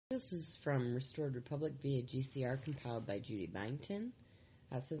This is from Restored Republic via GCR, compiled by Judy Byington.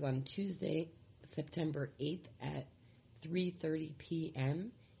 It says on Tuesday, September 8th at 3:30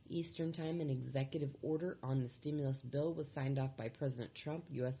 p.m. Eastern Time, an executive order on the stimulus bill was signed off by President Trump,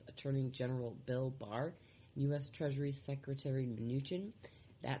 U.S. Attorney General Bill Barr, and U.S. Treasury Secretary Mnuchin.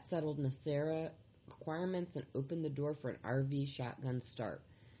 That settled NESARA requirements and opened the door for an RV shotgun start.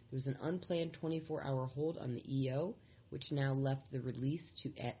 There was an unplanned 24-hour hold on the EO, which now left the release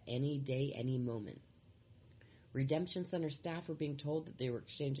to at any day, any moment. Redemption Center staff were being told that they were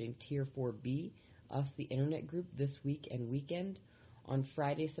exchanging Tier 4B off the Internet group this week and weekend. On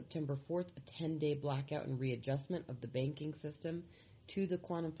Friday, September 4th, a 10-day blackout and readjustment of the banking system to the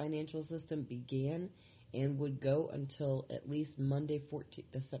quantum financial system began and would go until at least Monday,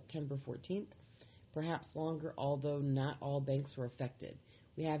 September 14th, perhaps longer, although not all banks were affected.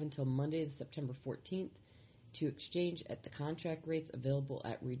 We have until Monday, September 14th, to exchange at the contract rates available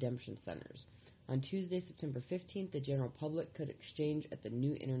at redemption centers. On Tuesday, September 15th, the general public could exchange at the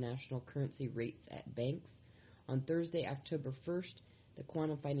new international currency rates at banks. On Thursday, October 1st, the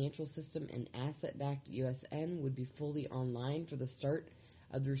quantum financial system and asset-backed USN would be fully online for the start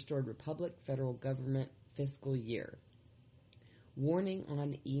of the Restored Republic federal government fiscal year. Warning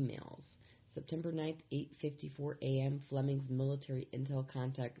on emails. September 9th, 8:54 a.m., Fleming's military intel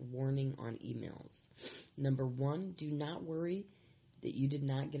contact warning on emails. Number 1, do not worry that you did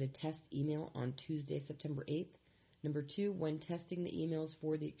not get a test email on Tuesday, September 8th. Number 2, when testing the emails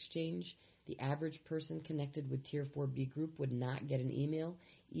for the exchange, the average person connected with Tier 4B group would not get an email.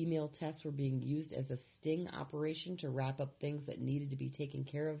 Email tests were being used as a sting operation to wrap up things that needed to be taken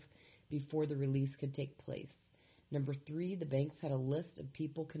care of before the release could take place. Number 3, the banks had a list of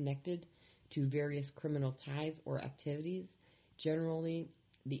people connected to various criminal ties or activities. Generally,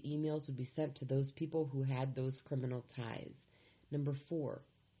 the emails would be sent to those people who had those criminal ties. Number 4,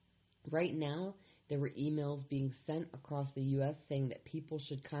 right now, there were emails being sent across the U.S. saying that people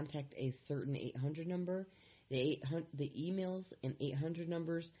should contact a certain 800 number. The emails and 800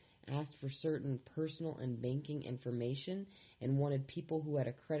 numbers asked for certain personal and banking information and wanted people who had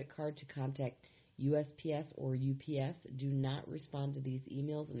a credit card to contact USPS or UPS. Do not respond to these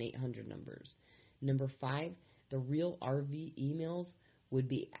emails and 800 numbers. Number 5, the real RV emails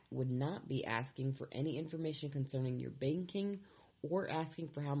would not be asking for any information concerning your banking or asking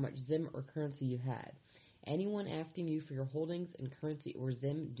for how much ZIM or currency you had. Anyone asking you for your holdings in currency or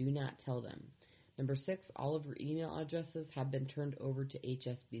ZIM, do not tell them. Number 6, all of your email addresses have been turned over to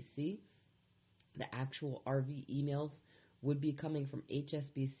HSBC. The actual RV emails would be coming from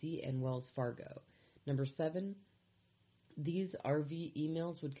HSBC and Wells Fargo. Number 7, these RV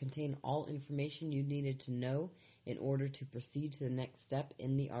emails would contain all information you needed to know in order to proceed to the next step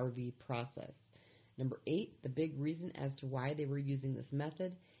in the RV process. Number 8, the big reason as to why they were using this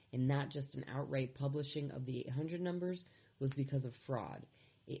method and not just an outright publishing of the 800 numbers was because of fraud.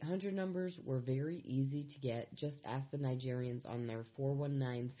 800 numbers were very easy to get. Just ask the Nigerians on their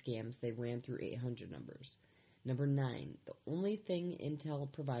 419 scams they ran through 800 numbers. Number 9, the only thing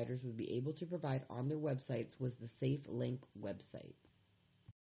Intel providers would be able to provide on their websites was the SafeLink website.